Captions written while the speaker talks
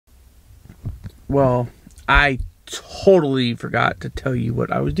Well, I totally forgot to tell you what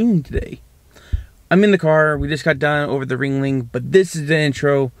I was doing today. I'm in the car. We just got done over the Ringling, but this is the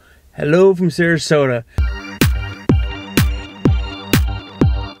intro. Hello from Sarasota.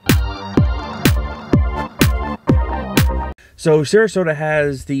 So Sarasota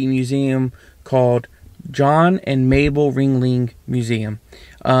has the museum called John and Mable Ringling Museum.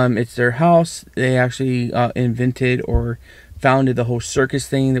 It's their house. They actually invented or founded the whole circus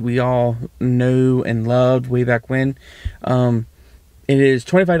thing that we all know and loved way back when. It is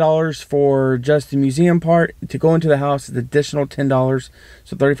 $25 for just the museum part. To go into the house is additional $10,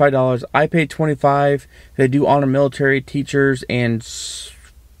 so $35. I paid $25. They do honor military, teachers, and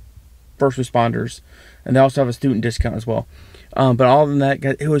first responders, and they also have a student discount as well. But all than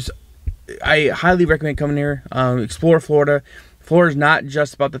that, I highly recommend coming here. Explore Florida. Florida is not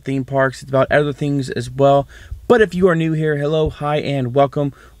just about the theme parks; it's about other things as well. But if you are new here, hello, hi, and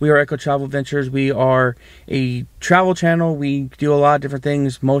welcome. We are Echo Travel Ventures. We are a travel channel. We do a lot of different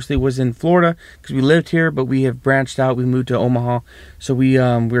things. Mostly was in Florida because we lived here, but we have branched out. We moved to Omaha, so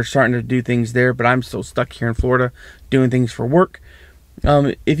we're starting to do things there. But I'm still stuck here in Florida doing things for work.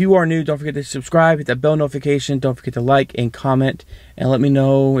 If you are new, don't forget to subscribe, hit that bell notification. Don't forget to like and comment, and let me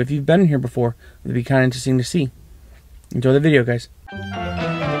know if you've been here before. It'd be kind of interesting to see. Enjoy the video, guys.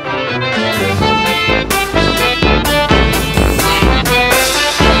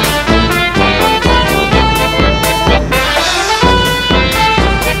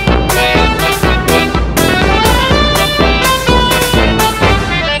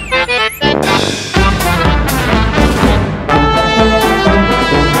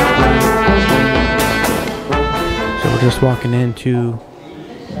 Just walking into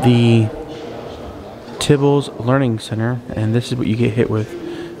the Tibbles Learning Center, and this is what you get hit with.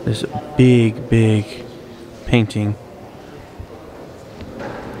 This big painting.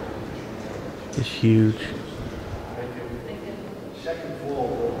 It's huge.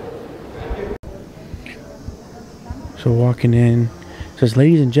 So walking in, it says,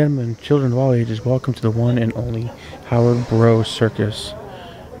 "Ladies and gentlemen, children of all ages, welcome to the one and only Howard Bro Circus."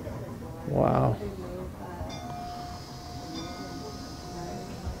 Wow.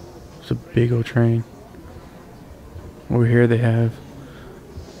 A big old train. Over here they have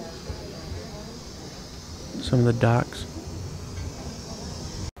some of the docks.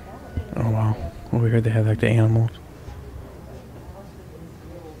 Oh wow. Over here they have like the animals.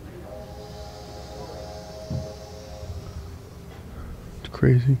 It's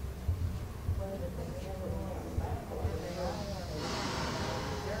crazy.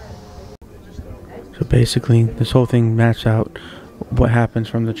 So basically this whole thing maps out what happens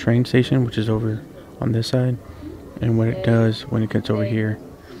from the train station, which is over on this side, and what it does when it gets over here,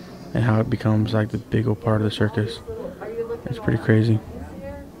 and how it becomes like the big old part of the circus. It's pretty crazy.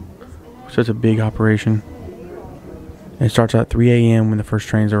 So it's a big operation. It starts at 3 a.m. when the first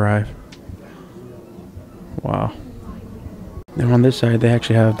trains arrive. Wow. And on this side they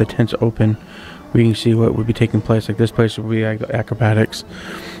actually have the tents open where you can see what would be taking place. Like this place would be like the acrobatics.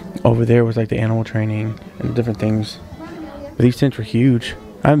 Over there was like the animal training and different things. But these tents were huge.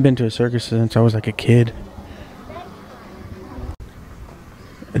 I haven't been to a circus since I was like a kid.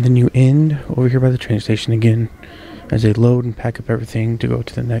 And then you end over here by the train station again as they load and pack up everything to go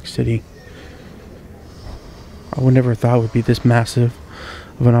to the next city. I would never have thought it would be this massive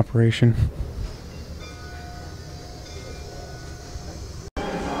of an operation.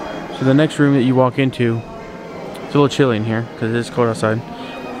 So the next room that you walk into, it's a little chilly in here because it is cold outside.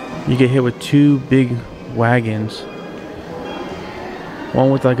 You get hit with two big wagons. One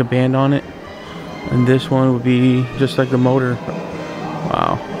with like a band on it, and this one would be just like the motor.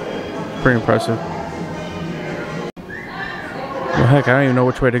 Wow, pretty impressive. Well, heck, I don't even know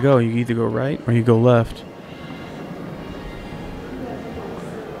which way to go. You either go right or you go left.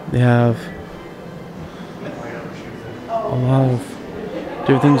 They have a lot of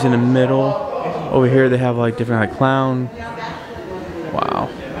different things in the middle. Over here they have like different like clown. Wow.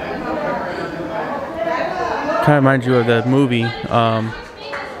 Kind of reminds you of the movie,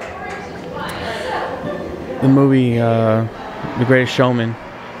 The Greatest Showman.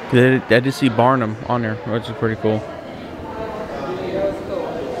 I did see Barnum on there, which is pretty cool.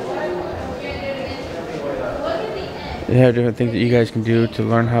 They have different things that you guys can do to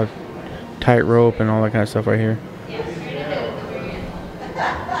learn how to tight rope and all that kind of stuff right here.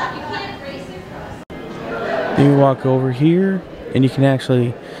 Then you walk over here, and you can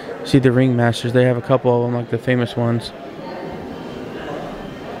actually see the ringmasters. They have a couple of them, like the famous ones.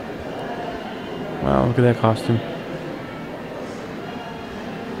 Wow, look at that costume.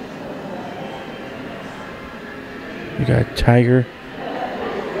 You got Tiger.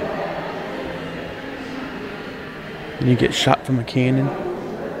 And you get shot from a cannon.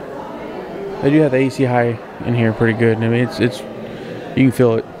 They do have the AC high in here pretty good. I mean, it's you can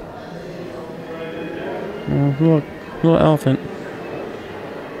feel it. Oh, look, little elephant.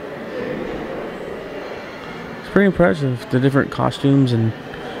 It's pretty impressive, the different costumes and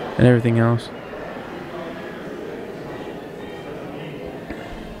everything else.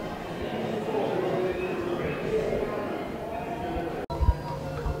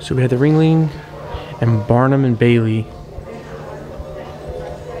 So we had the Ringling and Barnum and Bailey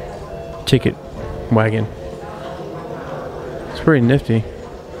ticket wagon. It's pretty nifty,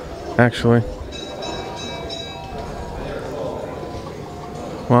 actually.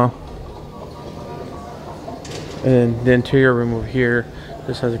 Wow. And then the interior room over here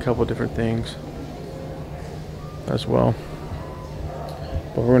just has a couple different things as well.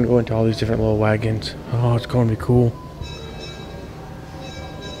 But we're gonna go into all these different little wagons. Oh, it's going to be cool.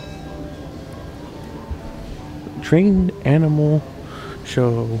 Trained animal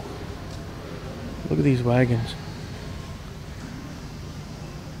show. Look at these wagons.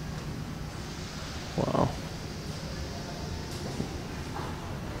 Wow.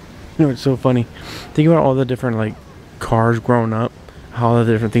 You know, it's so funny. Think about all the different like cars growing up, all the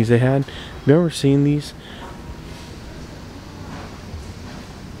different things they had. Have you ever seen these?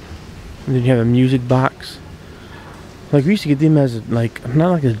 And then you have a music box. Like we used to get them as like,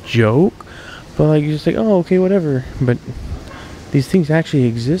 not like a joke, but like you just like, oh, okay, whatever. But these things actually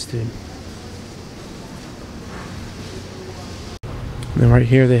existed. And then right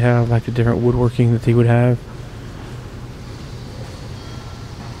here they have like the different woodworking that they would have.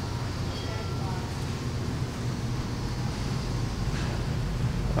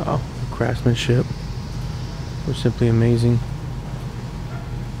 Wow, craftsmanship was simply amazing.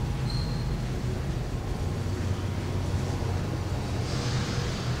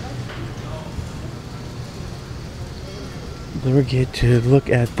 Then we get to look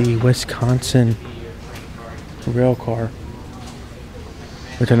at the Wisconsin rail car,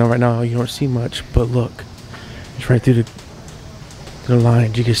 which I know right now you don't see much, but look, it's right through the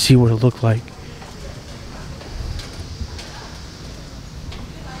lines. You can see what it looked like.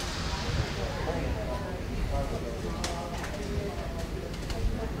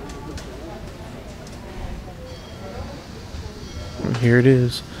 And here it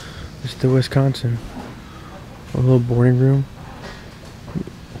is. It's the Wisconsin. A little boarding room.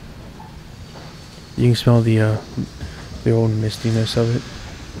 You can smell the old mistiness of it.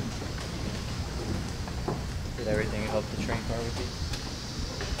 Did everything help the train car with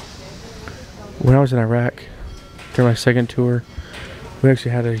you? When I was in Iraq, during my second tour, we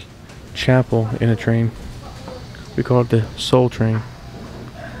actually had a chapel in a train. We called it the Soul Train.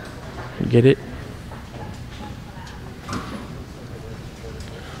 Get it?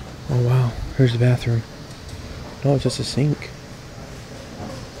 Oh wow, here's the bathroom. No, it's just a sink.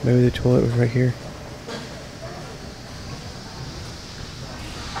 Maybe the toilet was right here.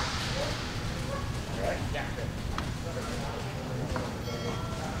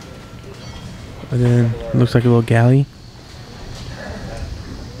 And then it looks like a little galley.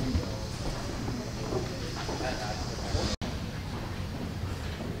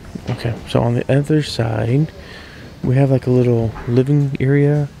 Okay, so on the other side, we have like a little living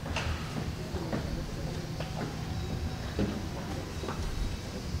area.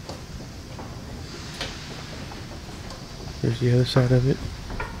 There's the other side of it.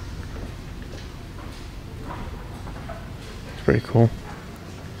 It's pretty cool.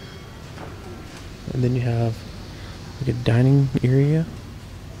 And then you have like a dining area.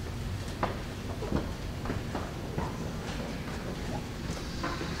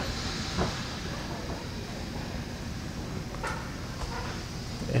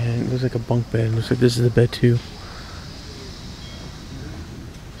 And it looks like a bunk bed. It looks like this is a bed too.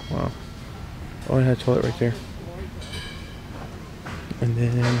 Wow. Oh, it had a toilet right there. And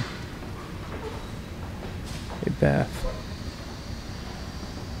then a bath.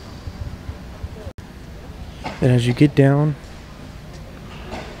 And as you get down,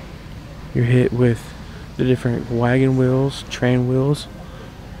 you're hit with the different wagon wheels, train wheels.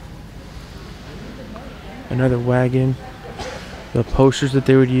 Another wagon. The posters that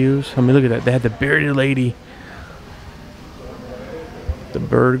they would use. I mean, look at that. They had the bearded lady. The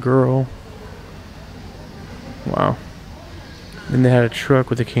bird girl. Wow. Then they had a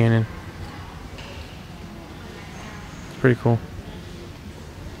truck with a cannon. It's pretty cool.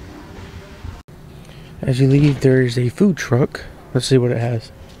 As you leave, there's a food truck. Let's see what it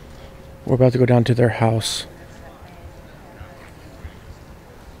has. We're about to go down to their house.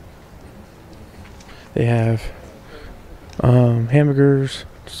 They have hamburgers,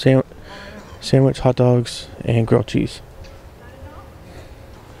 Sandwich, hot dogs, and grilled cheese.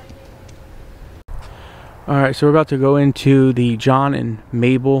 Alright, so we're about to go into the John and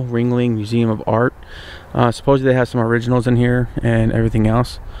Mable Ringling Museum of Art. Supposedly they have some originals in here and everything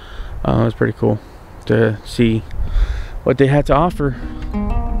else. It's pretty cool to see what they had to offer.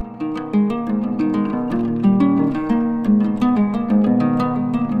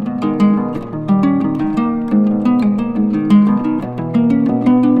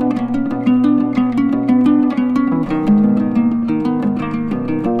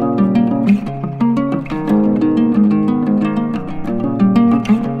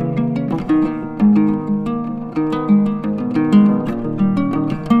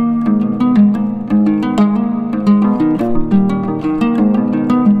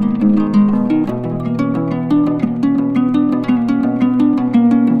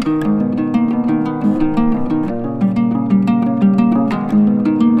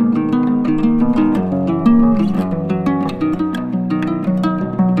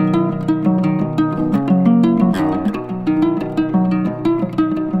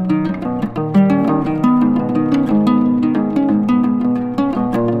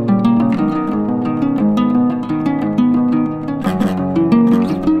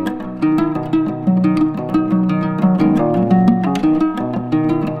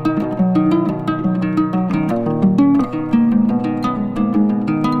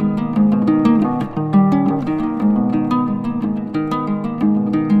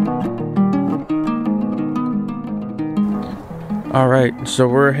 Alright, so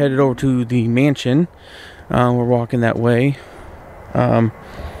we're headed over to the mansion. We're walking that way.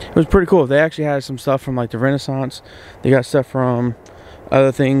 It was pretty cool. They actually had some stuff from like the Renaissance. They got stuff from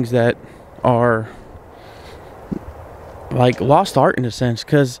other things that are like lost art in a sense.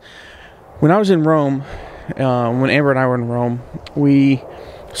 Because when I was in Rome, when Amber and I were in Rome, we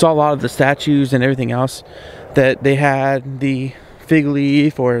saw a lot of the statues and everything else that they had the fig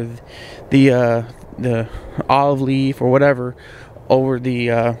leaf or the olive leaf or whatever over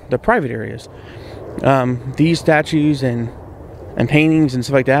the private areas. These statues and paintings and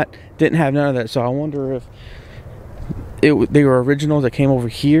stuff like that didn't have none of that. So I wonder if they were originals that came over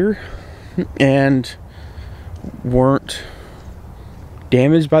here and weren't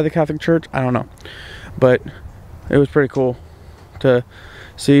damaged by the Catholic Church. I don't know, but it was pretty cool to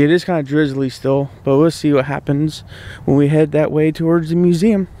see. It is kind of drizzly still, but we'll see what happens when we head that way towards the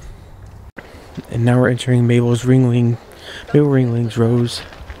museum. And now we're entering Mable Ringling's Rose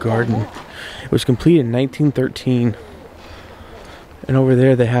Garden. It was completed in 1913. And over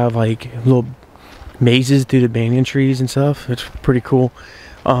there they have like little mazes through the banyan trees and stuff. It's pretty cool.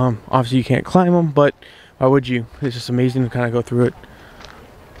 Obviously you can't climb them, but why would you? It's just amazing to kind of go through it.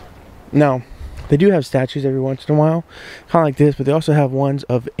 Now, they do have statues every once in a while, kind of like this, but they also have ones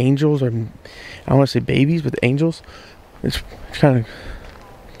of angels, or I don't want to say babies, but angels. It's kind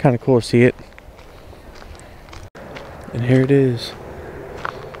of cool to see it. And here it is,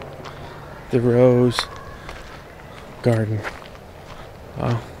 the Rose Garden.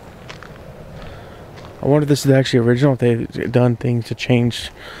 Wow. I wonder if this is actually original, if they've done things to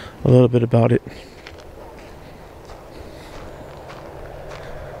change a little bit about it.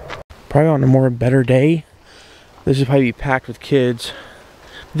 Probably on a more better day, this would probably be packed with kids.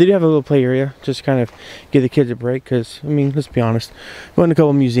 They do have a little play area, just to kind of give the kids a break, because, I mean, let's be honest, going to a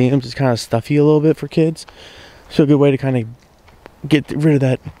couple museums is kind of stuffy a little bit for kids. So a good way to kind of get rid of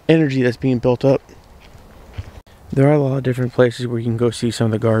that energy that's being built up. There are a lot of different places where you can go see some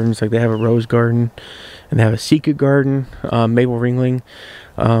of the gardens. Like they have a rose garden, and they have a secret garden. Mable Ringling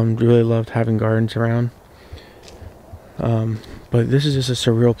really loved having gardens around. But this is just a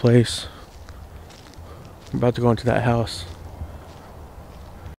surreal place. I'm about to go into that house.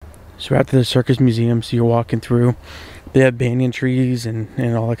 So we're at the Circus Museum, so you're walking through. They have banyan trees and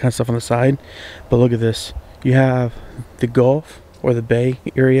all that kind of stuff on the side. But look at this. You have the Gulf or the Bay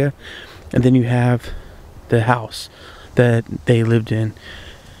area, and then you have the house that they lived in.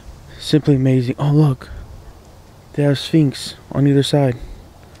 Simply amazing. Oh look, they have Sphinx on either side.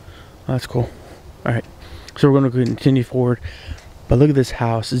 Oh, that's cool. Alright, so we're going to continue forward. But look at this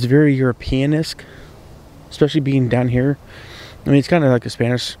house. It's very European-esque, especially being down here. I mean, it's kind of like a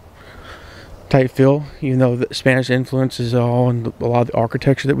Spanish type feel, even though the Spanish influence is all in a lot of the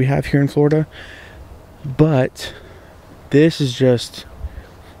architecture that we have here in Florida. But this is just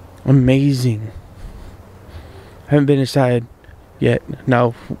amazing. I haven't been inside yet.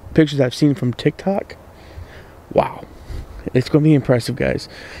 Now, pictures I've seen from TikTok, wow, it's going to be impressive, guys.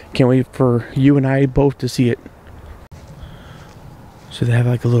 Can't wait for you and I both to see it. So they have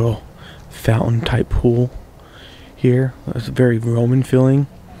like a little fountain type pool here. It's very Roman feeling.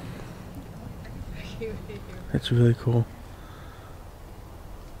 That's really cool.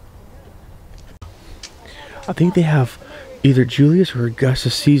 I think they have either Julius or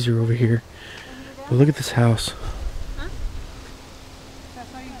Augustus Caesar over here. But look at this house.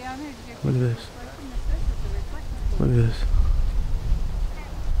 Look at this. Look at this.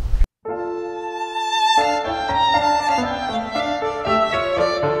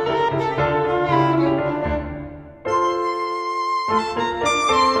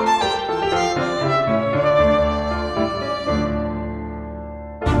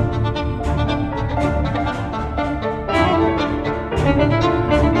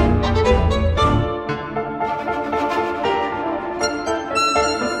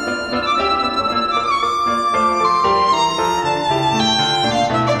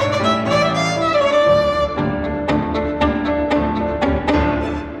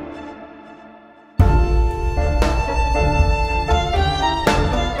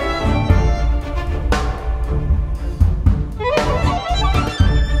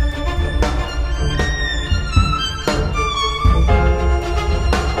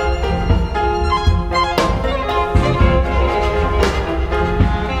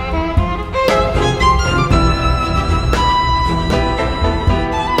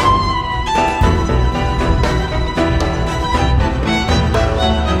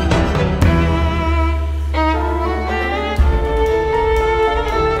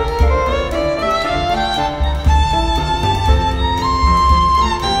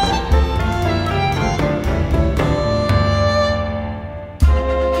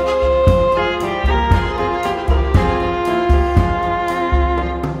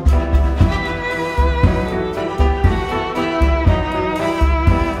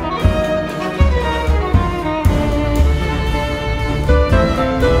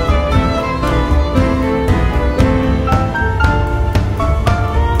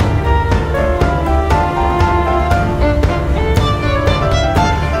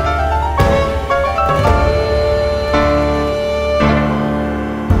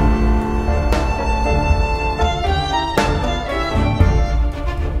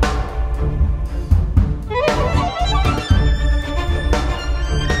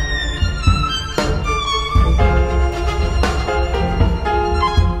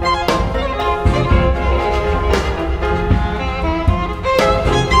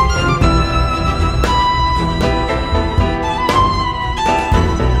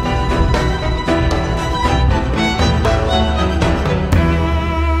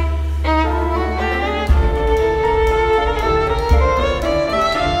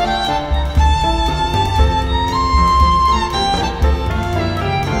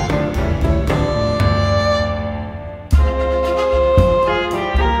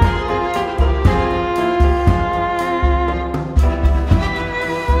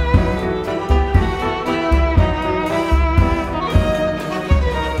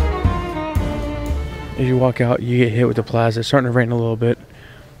 As you walk out, you get hit with the plaza. It's starting to rain a little bit.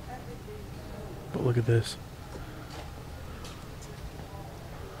 But look at this.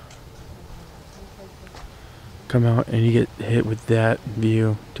 Come out and you get hit with that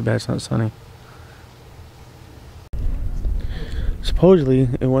view. Too bad it's not sunny. Supposedly,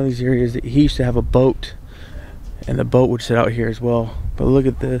 in one of these areas, he used to have a boat. And the boat would sit out here as well. But look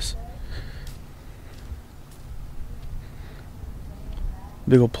at this.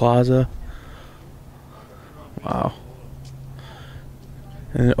 Big old plaza. Wow.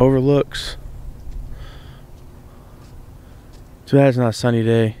 And it overlooks. Too bad it's not a sunny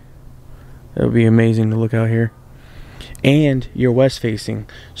day. That would be amazing to look out here. And you're west facing.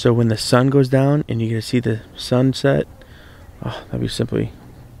 So when the sun goes down and you get to see the sunset, oh, that'd be simply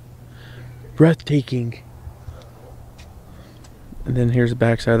breathtaking. And then here's the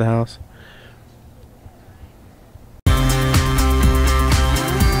back side of the house.